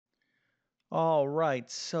All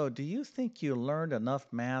right, so do you think you learned enough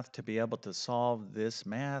math to be able to solve this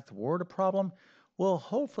math word problem? Well,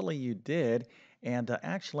 hopefully you did. And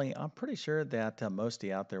actually, I'm pretty sure that most of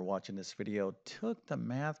you out there watching this video took the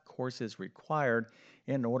math courses required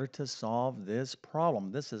in order to solve this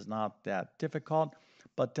problem. This is not that difficult,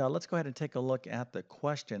 but let's go ahead and take a look at the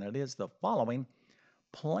question. It is the following.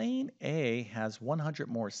 Plane A has 100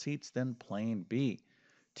 more seats than plane B.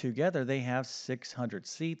 Together they have 600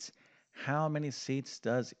 seats. How many seats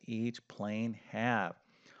does each plane have?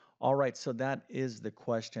 All right, so that is the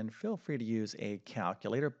question. Feel free to use a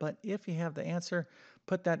calculator, but if you have the answer,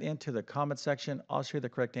 put that into the comment section. I'll show you the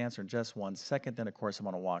correct answer in just 1 second. Then, of course, I'm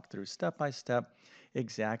going to walk through step by step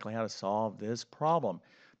exactly how to solve this problem.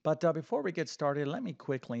 But before we get started, let me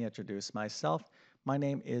quickly introduce myself. My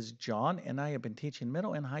name is John, and I have been teaching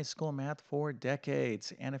middle and high school math for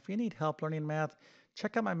decades. And if you need help learning math,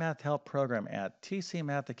 check out my math help program at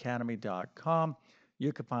tcmathacademy.com.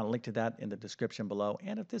 You can find a link to that in the description below.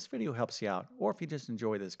 And if this video helps you out, or if you just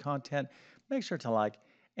enjoy this content, make sure to like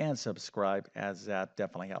and subscribe, as that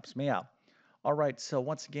definitely helps me out. All right, so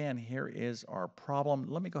once again, here is our problem.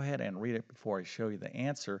 Let me go ahead and read it before I show you the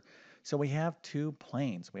answer. So we have two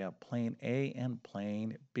planes. We have plane A and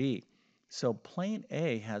plane B. So plane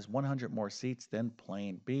A has 100 more seats than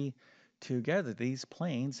plane B. Together, these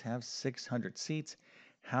planes have 600 seats.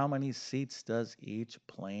 How many seats does each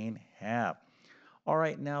plane have? All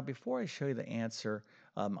right, now before I show you the answer,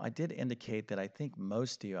 I did indicate that I think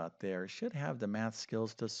most of you out there should have the math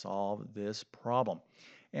skills to solve this problem.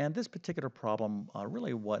 And this particular problem,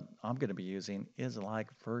 really what I'm going to be using is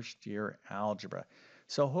like first year algebra.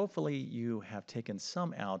 So hopefully you have taken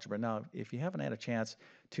some algebra. Now, if you haven't had a chance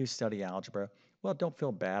to study algebra, well, don't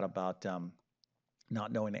feel bad about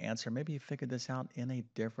not knowing the answer. Maybe you figured this out in a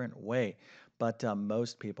different way. But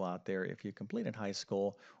most people out there, if you completed high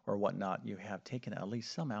school or whatnot, you have taken at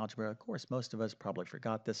least some algebra. Of course, most of us probably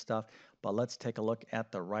forgot this stuff, but let's take a look at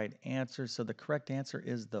the right answer. So the correct answer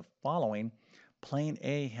is the following. Plane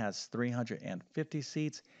A has 350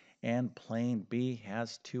 seats and plane B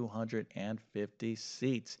has 250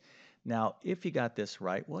 seats. Now, if you got this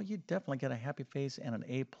right, well, you definitely get a happy face and an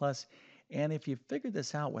A plus. And if you figured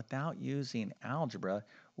this out without using algebra,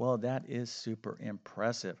 well, that is super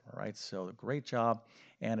impressive, all right? So great job.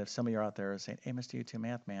 And if some of you are out there saying, hey, Mr. YouTube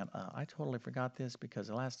Math Man, I totally forgot this because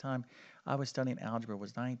the last time I was studying algebra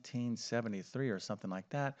was 1973 or something like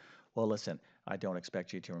that. Well, listen, I don't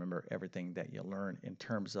expect you to remember everything that you learn in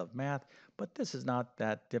terms of math, but this is not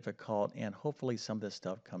that difficult. And hopefully some of this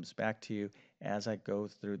stuff comes back to you as I go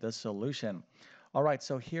through the solution. All right,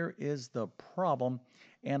 so here is the problem.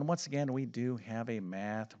 And once again, we do have a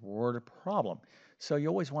math word problem. So you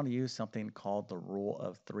always want to use something called the rule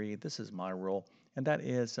of three. This is my rule, and that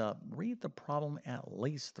is read the problem at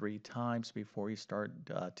least 3 times before you start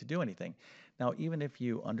to do anything. Now, even if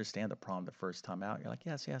you understand the problem the first time out, you're like,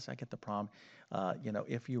 yes, yes, I get the problem.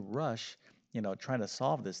 If you rush, trying to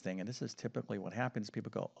solve this thing, and this is typically what happens,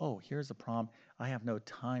 people go, oh, here's the problem. I have no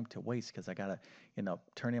time to waste because I got to,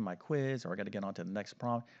 turn in my quiz or I got to get on to the next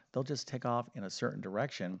problem. They'll just take off in a certain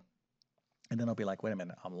direction. And then I'll be like, wait a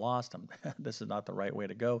minute, I'm lost. This is not the right way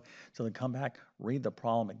to go. So then come back, read the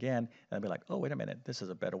problem again, and I'll be like, oh, wait a minute, this is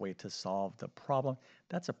a better way to solve the problem.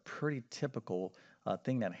 That's a pretty typical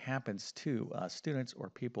thing that happens to students or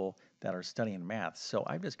people that are studying math. So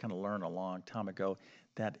I've just kind of learned a long time ago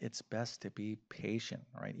that it's best to be patient,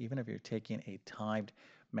 all right? Even if you're taking a timed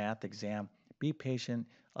math exam, be patient,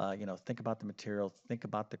 think about the material, think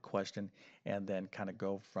about the question, and then kind of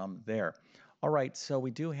go from there. All right, so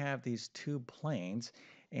we do have these two planes,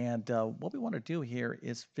 and what we want to do here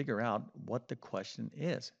is figure out what the question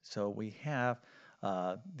is. So we have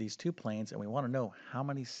these two planes, and we want to know how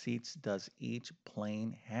many seats does each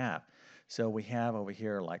plane have. So we have over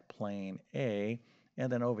here like plane A,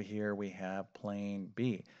 and then over here we have plane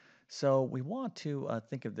B. So we want to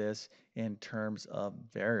think of this in terms of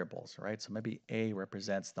variables, right? So maybe A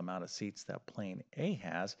represents the amount of seats that plane A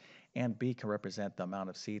has, and B can represent the amount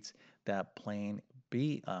of seats that plane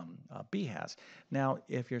B has. Now,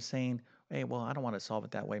 if you're saying, hey, well, I don't want to solve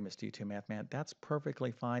it that way, Mr. YouTube Math Man, that's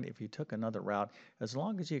perfectly fine if you took another route, as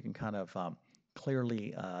long as you can kind of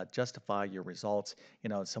clearly justify your results,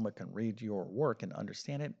 someone can read your work and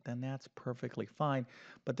understand it, then that's perfectly fine.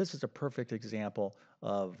 But this is a perfect example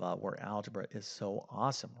of where algebra is so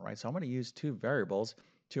awesome, right? So I'm going to use two variables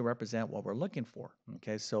to represent what we're looking for.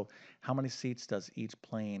 Okay, so how many seats does each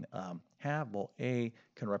plane have? Well, A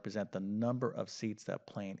can represent the number of seats that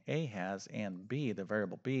plane A has, and B, the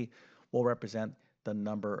variable B, will represent the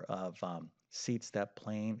number of seats that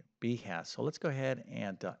plane B has. So let's go ahead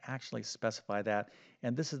and actually specify that.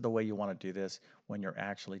 And this is the way you want to do this when you're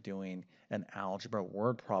actually doing an algebra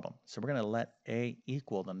word problem. So we're going to let A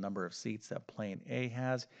equal the number of seats that plane A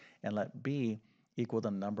has, and let B equal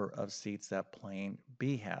the number of seats that plane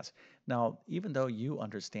B has. Now, even though you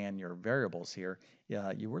understand your variables here,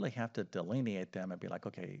 you really have to delineate them and be like,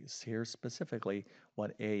 okay, here's specifically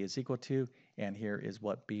what A is equal to, and here is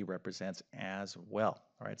what B represents as well.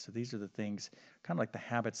 All right, so these are the things, kind of like the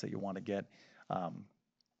habits that you want to get um,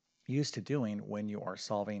 used to doing when you are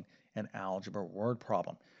solving an algebra word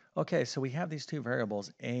problem. Okay, so we have these two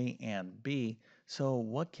variables, A and B. So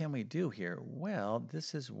what can we do here? Well,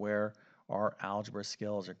 this is where our algebra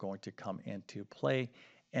skills are going to come into play.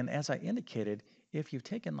 And as I indicated, if you've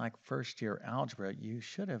taken like first year algebra, you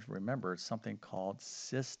should have remembered something called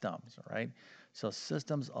systems, right? So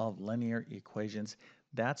systems of linear equations,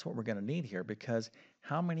 that's what we're going to need here, because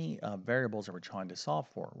how many variables are we trying to solve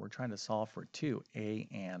for? We're trying to solve for two, A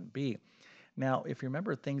and B. Now, if you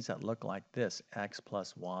remember things that look like this, x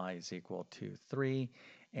plus y is equal to 3,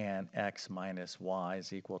 and x minus y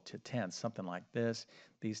is equal to 10, something like this,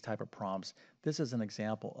 these type of problems, this is an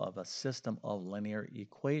example of a system of linear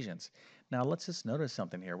equations. Now, let's just notice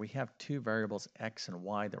something here. We have two variables, x and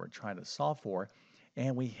y, that we're trying to solve for,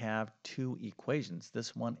 and we have two equations,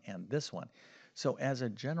 this one and this one. So as a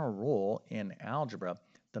general rule in algebra,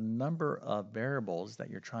 the number of variables that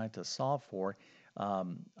you're trying to solve for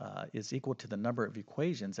is equal to the number of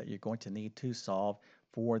equations that you're going to need to solve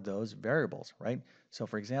for those variables, right? So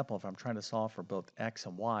for example, if I'm trying to solve for both x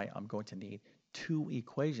and y, I'm going to need two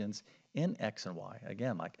equations in x and y.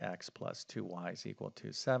 Again, like x plus 2y is equal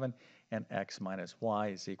to 7, and x minus y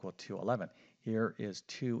is equal to 11. Here is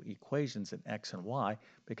two equations in x and y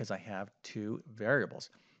because I have two variables.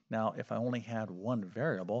 Now, if I only had one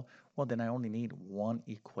variable, well, then I only need one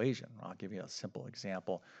equation. I'll give you a simple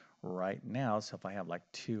example right now. So if I have like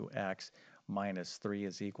 2x minus 3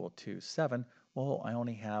 is equal to 7, well, I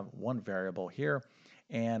only have one variable here,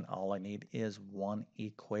 and all I need is one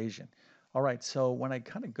equation. All right, so when I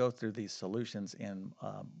kind of go through these solutions in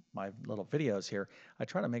my little videos here, I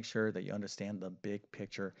try to make sure that you understand the big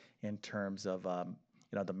picture in terms of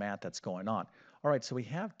the math that's going on. All right, so we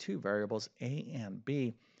have two variables, A and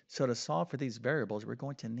B. So to solve for these variables, we're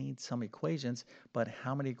going to need some equations, but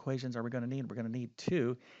how many equations are we going to need? We're going to need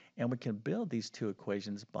two, and we can build these two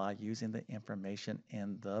equations by using the information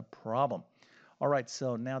in the problem. All right,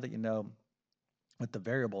 so now that you know what the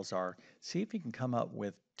variables are, see if you can come up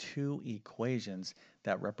with two equations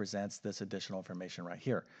that represents this additional information right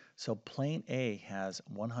here. So plane A has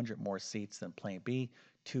 100 more seats than plane B.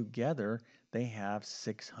 Together, they have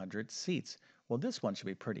 600 seats. Well, this one should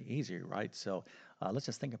be pretty easy, right? So let's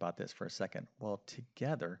just think about this for a second. Well,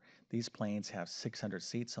 together, these planes have 600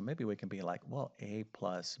 seats. So maybe we can be like, well, A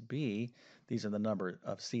plus B, these are the number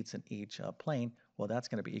of seats in each plane. Well, that's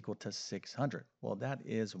going to be equal to 600. Well, that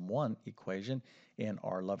is one equation in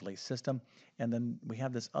our lovely system. And then we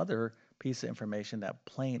have this other piece of information that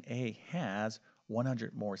plane A has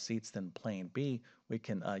 100 more seats than plane B. We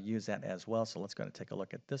can use that as well. So let's go and take a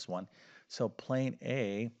look at this one. So plane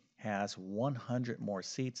A has 100 more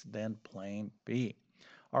seats than plane B.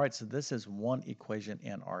 All right, so this is one equation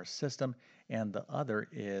in our system, and the other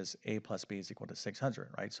is A plus B is equal to 600,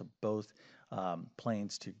 right? So both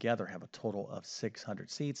planes together have a total of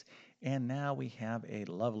 600 seats, and now we have a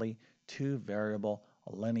lovely two-variable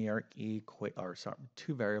linear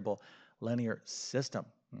two-variable linear system.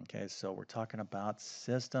 Okay, so we're talking about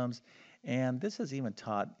systems, and this is even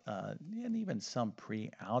taught in even some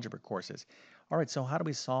pre-algebra courses. All right, so how do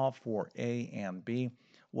we solve for A and B?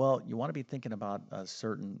 Well, you want to be thinking about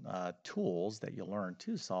certain tools that you learn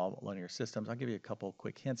to solve linear systems. I'll give you a couple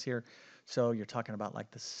quick hints here. So you're talking about like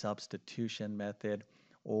the substitution method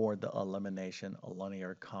or the elimination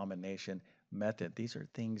linear combination method. These are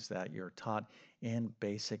things that you're taught in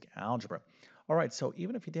basic algebra. All right, so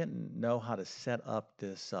even if you didn't know how to set up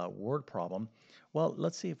this word problem, well,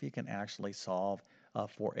 let's see if you can actually solve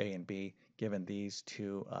for A and B given these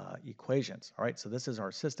two equations. All right, so this is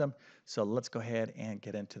our system. So let's go ahead and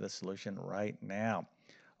get into the solution right now.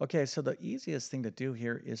 Okay, so the easiest thing to do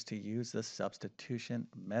here is to use the substitution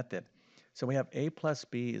method. So we have A plus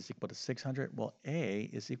B is equal to 600. Well, A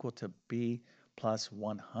is equal to B plus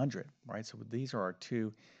 100, right? So these are our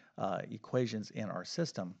two equations in our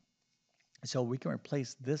system. So we can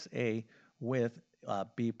replace this A with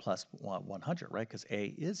B plus 100, right? Because A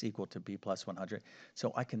is equal to B plus 100.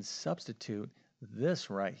 So I can substitute this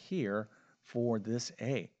right here for this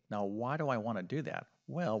A. Now, why do I want to do that?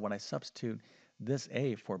 Well, when I substitute this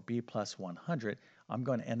A for B plus 100, I'm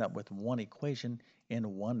going to end up with one equation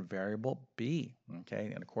in one variable b.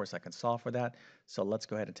 Okay, and of course I can solve for that. So let's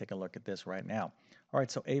go ahead and take a look at this right now. All right,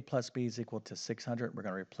 so a plus b is equal to 600. We're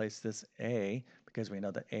going to replace this a because we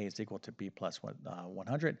know that a is equal to b plus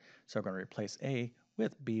 100. So we're going to replace a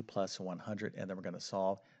with b plus 100, and then we're going to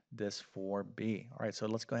solve this for b. All right, so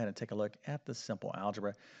let's go ahead and take a look at the simple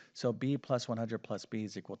algebra. So b plus 100 plus b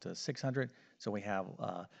is equal to 600. So we have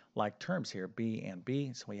like terms here, b and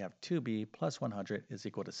b. So we have 2b plus 100 is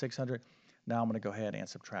equal to 600. Now I'm going to go ahead and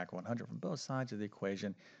subtract 100 from both sides of the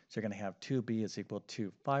equation. So you're going to have 2b is equal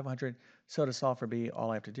to 500. So to solve for b,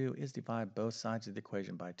 all I have to do is divide both sides of the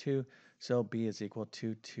equation by 2. So b is equal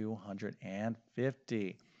to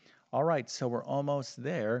 250. All right, so we're almost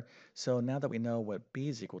there. So now that we know what b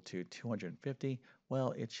is equal to 250,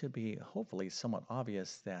 well, it should be hopefully somewhat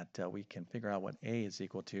obvious that we can figure out what a is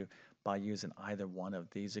equal to by using either one of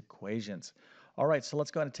these equations. All right, so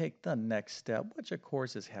let's go ahead and take the next step, which of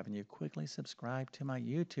course is having you quickly subscribe to my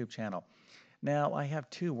YouTube channel. Now, I have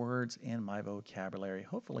two words in my vocabulary.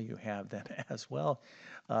 Hopefully you have them as well.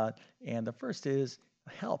 And the first is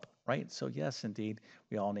help, right? So yes, indeed,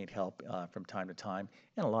 we all need help from time to time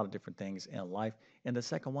and a lot of different things in life. And the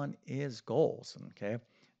second one is goals, okay?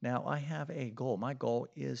 Now, I have a goal. My goal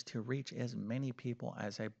is to reach as many people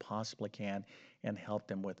as I possibly can and help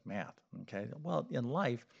them with math, okay? Well, in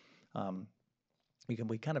life, um,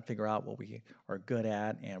 we kind of figure out what we are good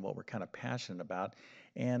at and what we're kind of passionate about.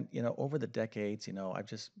 And over the decades, I've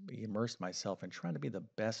just immersed myself in trying to be the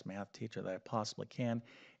best math teacher that I possibly can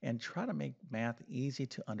and try to make math easy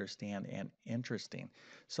to understand and interesting.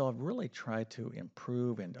 So I've really tried to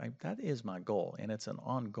improve, and that is my goal, and it's an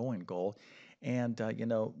ongoing goal. And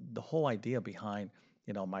the whole idea behind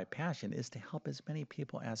my passion is to help as many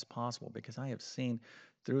people as possible, because I have seen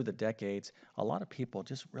through the decades a lot of people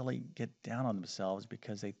just really get down on themselves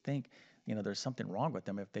because they think there's something wrong with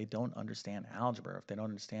them if they don't understand algebra, if they don't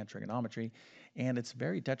understand trigonometry, and it's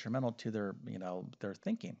very detrimental to their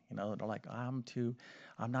thinking. They're like, I'm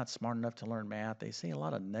not smart enough to learn math. They say a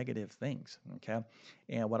lot of negative things, okay?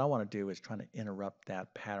 And what I want to do is trying to interrupt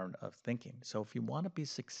that pattern of thinking. So if you want to be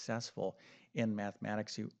successful in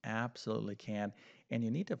mathematics, you absolutely can, and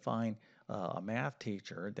you need to find a math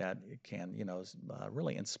teacher that can,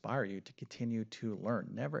 really inspire you to continue to learn.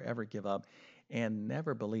 Never ever give up, and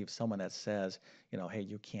never believe someone that says, hey,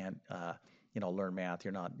 you can't, learn math.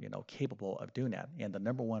 You're not, capable of doing that. And the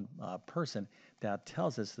number one person that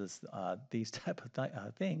tells us these type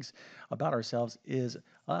of things about ourselves is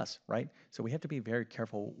us, right? So we have to be very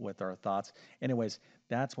careful with our thoughts. Anyways,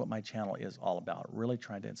 that's what my channel is all about. Really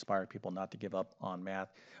trying to inspire people not to give up on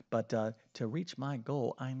math. But to reach my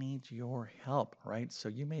goal, I need your help, right? So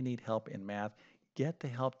you may need help in math. Get the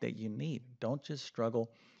help that you need. Don't just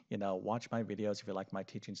struggle. Watch my videos if you like my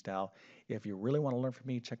teaching style. If you really want to learn from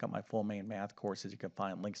me, check out my full main math courses. You can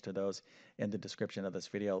find links to those in the description of this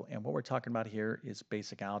video. And what we're talking about here is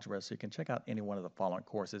basic algebra. So you can check out any one of the following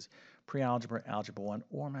courses: Pre-Algebra, Algebra 1,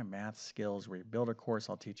 or my Math Skills Rebuilder course.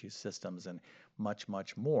 I'll teach you systems and much,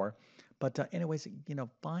 much more. But anyways,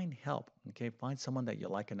 find help, okay? Find someone that you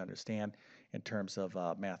like and understand in terms of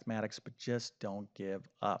mathematics, but just don't give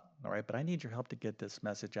up, all right? But I need your help to get this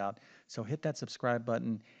message out. So hit that subscribe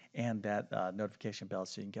button and that notification bell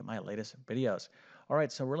so you can get my latest videos. All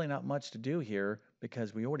right, so really not much to do here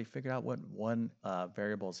because we already figured out what one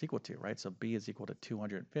variable is equal to, right? So b is equal to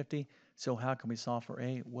 250. So how can we solve for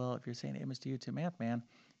a? Well, if you're saying hey, Mr. YouTube Math Man,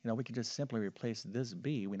 we can just simply replace this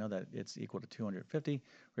b. We know that it's equal to 250.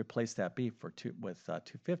 Replace that b with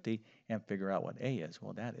 250 and figure out what a is.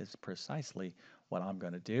 Well, that is precisely what I'm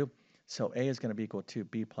going to do. So a is going to be equal to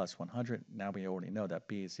b plus 100. Now we already know that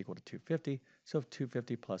b is equal to 250. So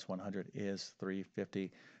 250 plus 100 is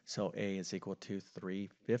 350. So a is equal to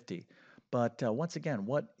 350. But once again,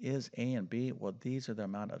 what is a and b? Well, these are the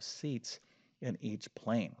amount of seats in each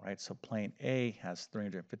plane, right? So plane A has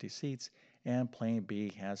 350 seats and plane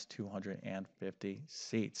B has 250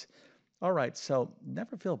 seats. All right, so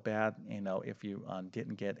never feel bad, if you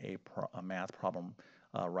didn't get a math problem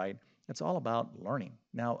right. It's all about learning.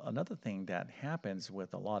 Now, another thing that happens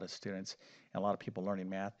with a lot of students and a lot of people learning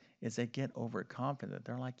math is they get overconfident.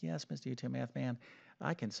 They're like, yes, Mr. YouTube Math Man,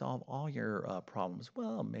 I can solve all your problems.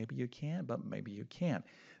 Well, maybe you can, but maybe you can't.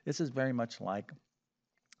 This is very much like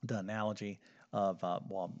the analogy of,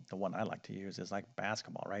 well, the one I like to use is like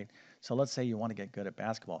basketball, right? So let's say you want to get good at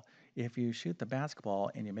basketball. If you shoot the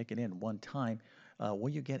basketball and you make it in one time, will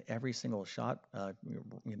you get every single shot,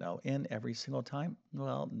 in every single time?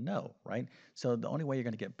 Well, no, right? So the only way you're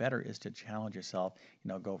going to get better is to challenge yourself.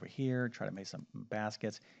 Go over here, try to make some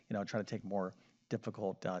baskets. Try to take more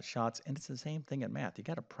difficult shots. And it's the same thing in math. You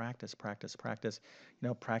got to practice, practice, practice.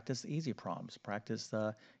 Practice the easy problems, practice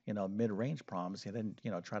the mid-range problems, and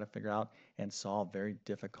then try to figure out and solve very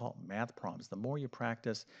difficult math problems. The more you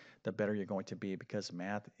practice, the better you're going to be because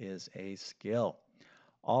math is a skill.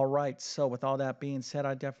 All right. So with all that being said,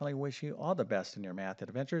 I definitely wish you all the best in your math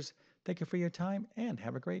adventures. Thank you for your time and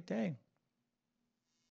have a great day.